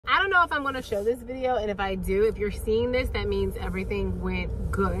know if I'm going to show this video, and if I do, if you're seeing this, that means everything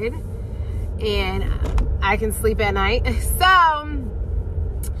went good and I can sleep at night. So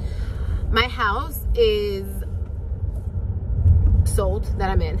my house is sold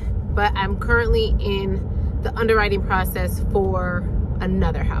that I'm in, but I'm currently in the underwriting process for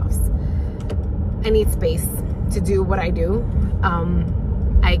another house. I need space to do what I do.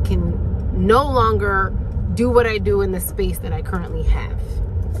 I can no longer do what I do in the space that I currently have.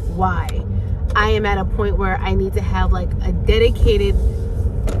 Why? I am at a point where I need to have like a dedicated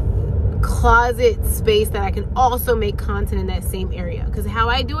closet space that I can also make content in that same area. Because how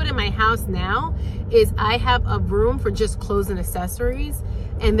I do it in my house now is I have a room for just clothes and accessories,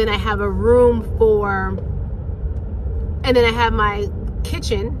 and then I have a room for, and then I have my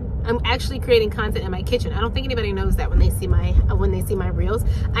kitchen. I'm actually creating content in my kitchen. I don't think anybody knows that when they see my reels.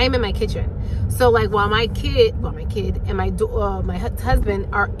 I am in my kitchen. So like while my kid and my husband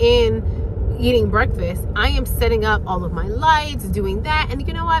are in eating breakfast, I am setting up all of my lights, doing that. And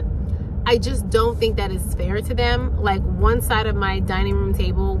you know what? I just don't think that is fair to them. Like one side of my dining room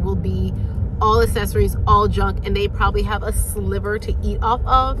table will be all accessories, all junk, and they probably have a sliver to eat off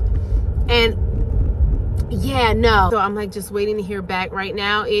of. And yeah, no. So I'm like just waiting to hear back right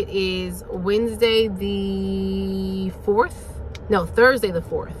now. It is Wednesday the 4th. No, Thursday the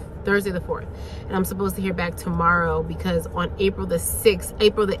 4th. Thursday the 4th. And I'm supposed to hear back tomorrow because on April the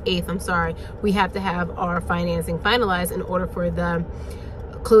 8th, I'm sorry, we have to have our financing finalized in order for the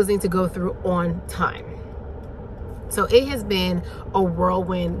closing to go through on time. So it has been a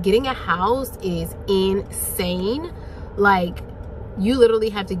whirlwind. Getting a house is insane. Like, you literally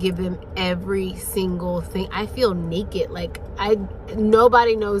have to give them every single thing. I feel naked. Like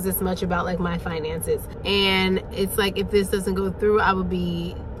nobody knows this much about like my finances. And it's like, if this doesn't go through, I would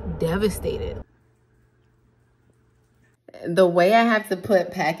be devastated. The way I have to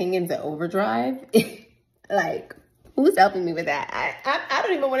put packing into overdrive, like, who's helping me with that? I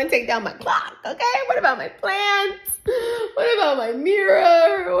don't even want to take down my clock, okay? What about my plants? What about my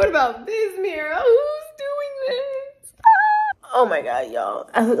mirror? What about this mirror? Who's doing this? Oh my God, y'all.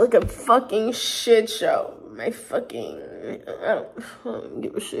 I look like a fucking shit show. I don't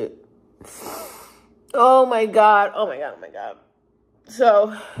give a shit. Oh my God. Oh my God. Oh my God.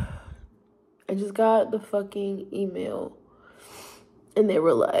 So, I just got the fucking email. And they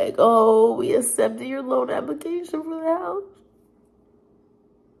were like, oh, we accepted your loan application for the house.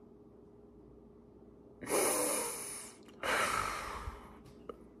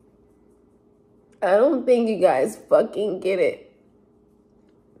 I don't think you guys fucking get it.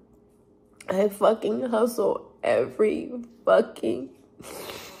 I fucking hustle every fucking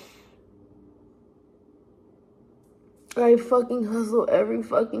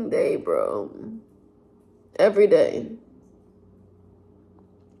day, bro. Every day.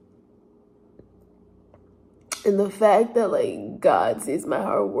 And the fact that, like, God sees my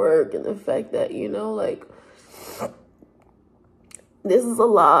hard work, and the fact that, you know, like, this is a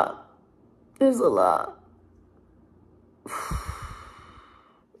lot. There's a lot.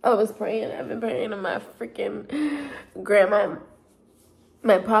 I was praying. I've been praying to my freaking grandma,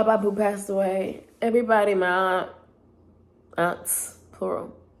 my papa who passed away, everybody, my aunts,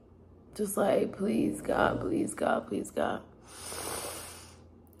 plural. Just like, please, God, please, God, please, God.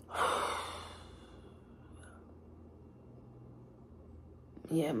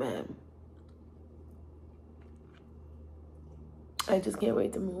 Yeah, man. I just can't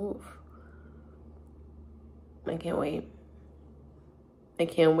wait to move. I can't wait. I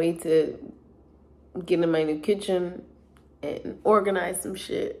can't wait to get in my new kitchen and organize some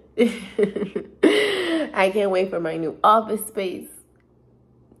shit. I can't wait for my new office space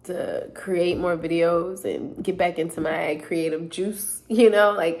to create more videos and get back into my creative juice, you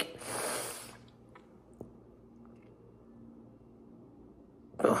know, like,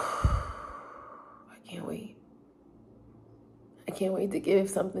 oh, I can't wait. I can't wait to give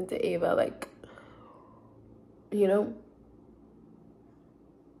something to Ava, like, you know,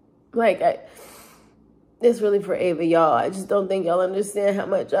 like, it's really for Ava, y'all. I just don't think y'all understand how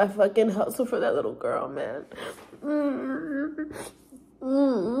much I fucking hustle for that little girl, man.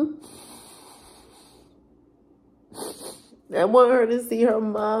 I want her to see her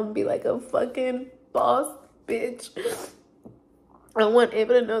mom be like a fucking boss bitch. I want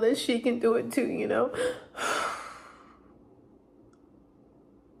Ava to know that she can do it too, you know?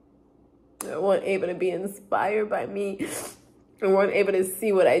 I want Ava to be inspired by me. I want Ava to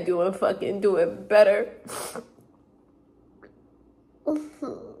see what I do and fucking do it better.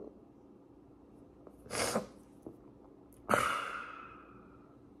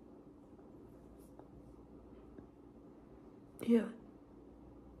 Yeah.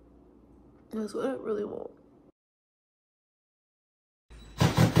 That's what I really want.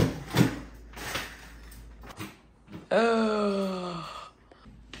 Oh,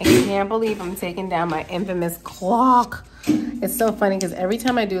 I can't believe I'm taking down my infamous clock. It's so funny because every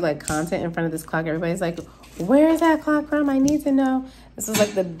time I do like content in front of this clock, everybody's like, where is that clock from? I need to know. This is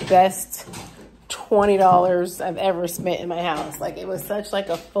like the best $20 I've ever spent in my house. Like, it was such like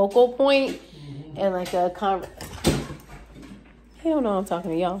a focal point and like a he don't know I'm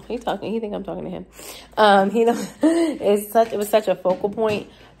talking to y'all. He think I'm talking to him. It was such a focal point.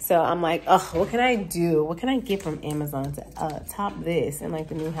 So I'm like, oh, what can I do? What can I get from Amazon to top this in like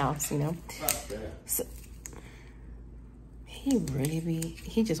the new house, you know? So he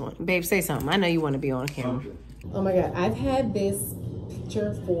just want, babe, say something. I know you want to be on camera. Oh my God, I've had this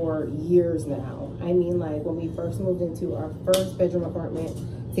picture for years now. I mean, like when we first moved into our first bedroom apartment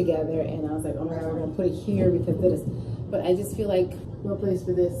together, and I was like, oh my God, we're gonna put it here because of this. But I just feel like no place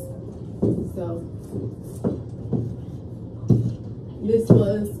for this. So this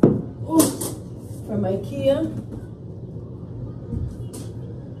was from IKEA.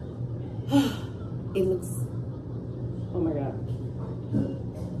 It looks, oh my God.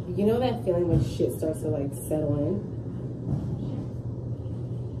 You know that feeling when shit starts to like settle in?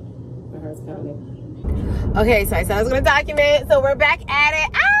 My heart's pounding. Okay, so I said I was gonna document, so we're back at it.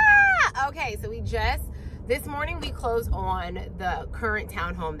 Ah! Okay, so this morning we closed on the current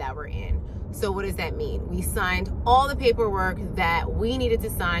townhome that we're in. So what does that mean? We signed all the paperwork that we needed to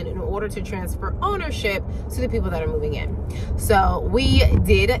sign in order to transfer ownership to the people that are moving in. So we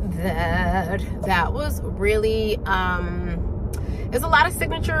did that. That was really, it was a lot of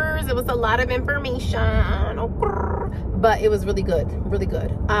signatures. It was a lot of information, but it was really good, really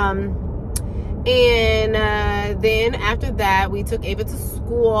good. Then after that, we took Ava to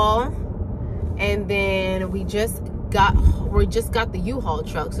school, and then we just got the U-Haul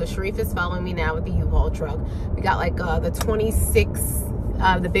truck. So Sharif is following me now with the U-Haul truck. We got like the 26,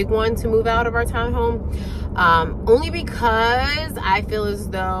 the big one, to move out of our townhome. Only because I feel as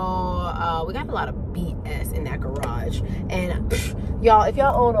though we got a lot of BS in that garage. And y'all, if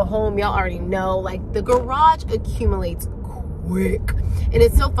y'all own a home, y'all already know, like, the garage accumulates quick. And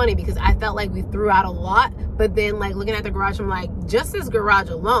it's so funny because I felt like we threw out a lot, but then like looking at the garage, I'm like, just this garage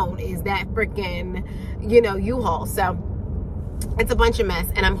alone is that freaking, you know, U-Haul. So it's a bunch of mess,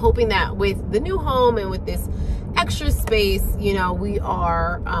 and I'm hoping that with the new home and with this extra space, you know, we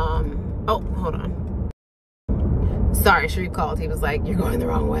are oh, hold on, sorry, Sharif called. He was like, you're going the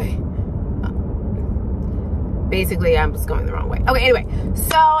wrong way. Basically, I'm just going the wrong way. Okay, anyway,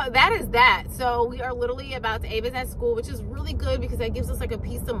 so that is that. So we are literally about to, Ava's at school, which is really good because that gives us like a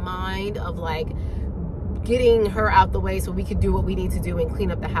peace of mind of like getting her out the way so we can do what we need to do and clean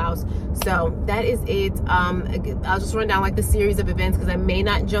up the house. So that is it. I'll just run down like the series of events because I may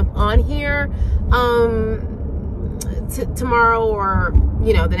not jump on here tomorrow or,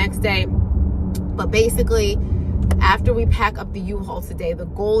 you know, the next day. But basically, after we pack up the U-Haul today, the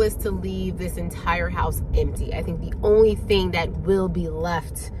goal is to leave this entire house empty. I think the only thing that will be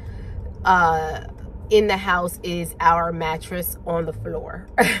left in the house is our mattress on the floor.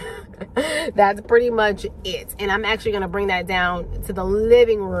 That's pretty much it. And I'm actually going to bring that down to the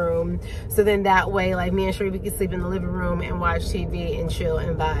living room. So then that way, like, me and Sheree, we can sleep in the living room and watch TV and chill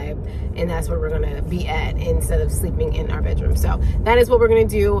and vibe. And that's where we're going to be at instead of sleeping in our bedroom. So that is what we're going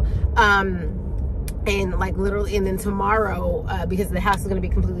to do. And like literally, and then tomorrow, because the house is going to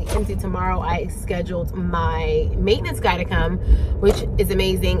be completely empty tomorrow, I scheduled my maintenance guy to come, which is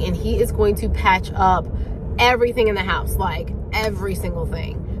amazing. And he is going to patch up everything in the house, like every single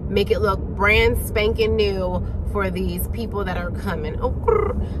thing, make it look brand spanking new for these people that are coming.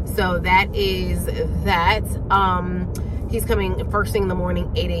 So that is that. He's coming first thing in the morning,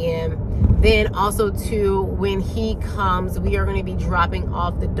 8 a.m. Then also too, when he comes, we are going to be dropping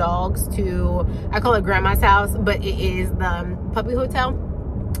off the dogs to, I call it grandma's house, but it is the puppy hotel.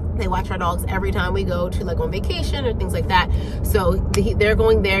 They watch our dogs every time we go to like on vacation or things like that. So they're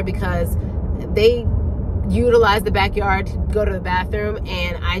going there because they utilize the backyard to go to the bathroom,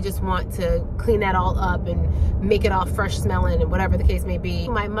 and I just want to clean that all up and make it all fresh smelling and whatever the case may be.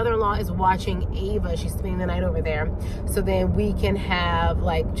 My mother-in-law is watching Ava. She's spending the night over there, so then we can have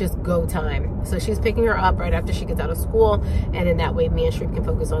like just go time. So she's picking her up right after she gets out of school, and then that way me and Sharif can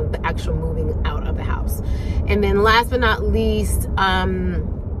focus on the actual moving out of the house. And then last but not least,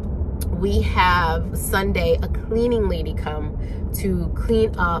 we have Sunday a cleaning lady come to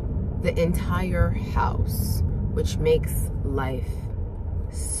clean up the entire house, which makes life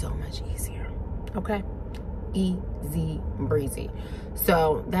so much easier. Okay, easy breezy.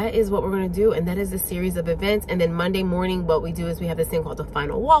 So that is what we're going to do, and that is a series of events. And then Monday morning, what we do is we have this thing called the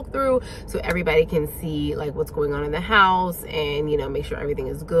final walkthrough, so everybody can see like what's going on in the house and, you know, make sure everything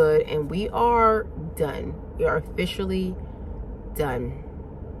is good. And we are done. We are officially done.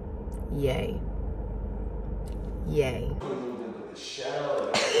 Yay. Yay.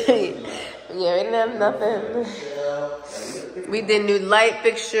 Yeah, we didn't have nothing. We did new light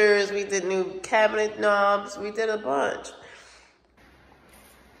fixtures, we did new cabinet knobs, we did a bunch.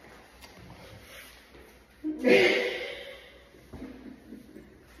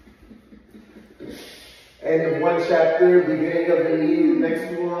 End of one chapter, beginning of the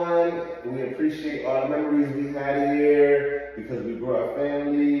next one. We appreciate all the memories we had here because we grew our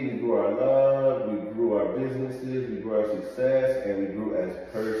family, we grew our love, we grew our businesses, we grew our success, and we grew as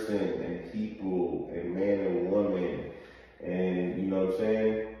person and people and man and woman. And you know what I'm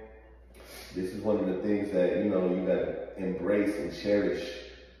saying? This is one of the things that, you know, you gotta embrace and cherish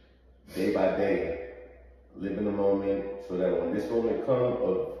day by day. Live in the moment so that when this moment comes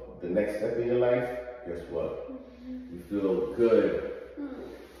of the next step in your life, guess what? You feel good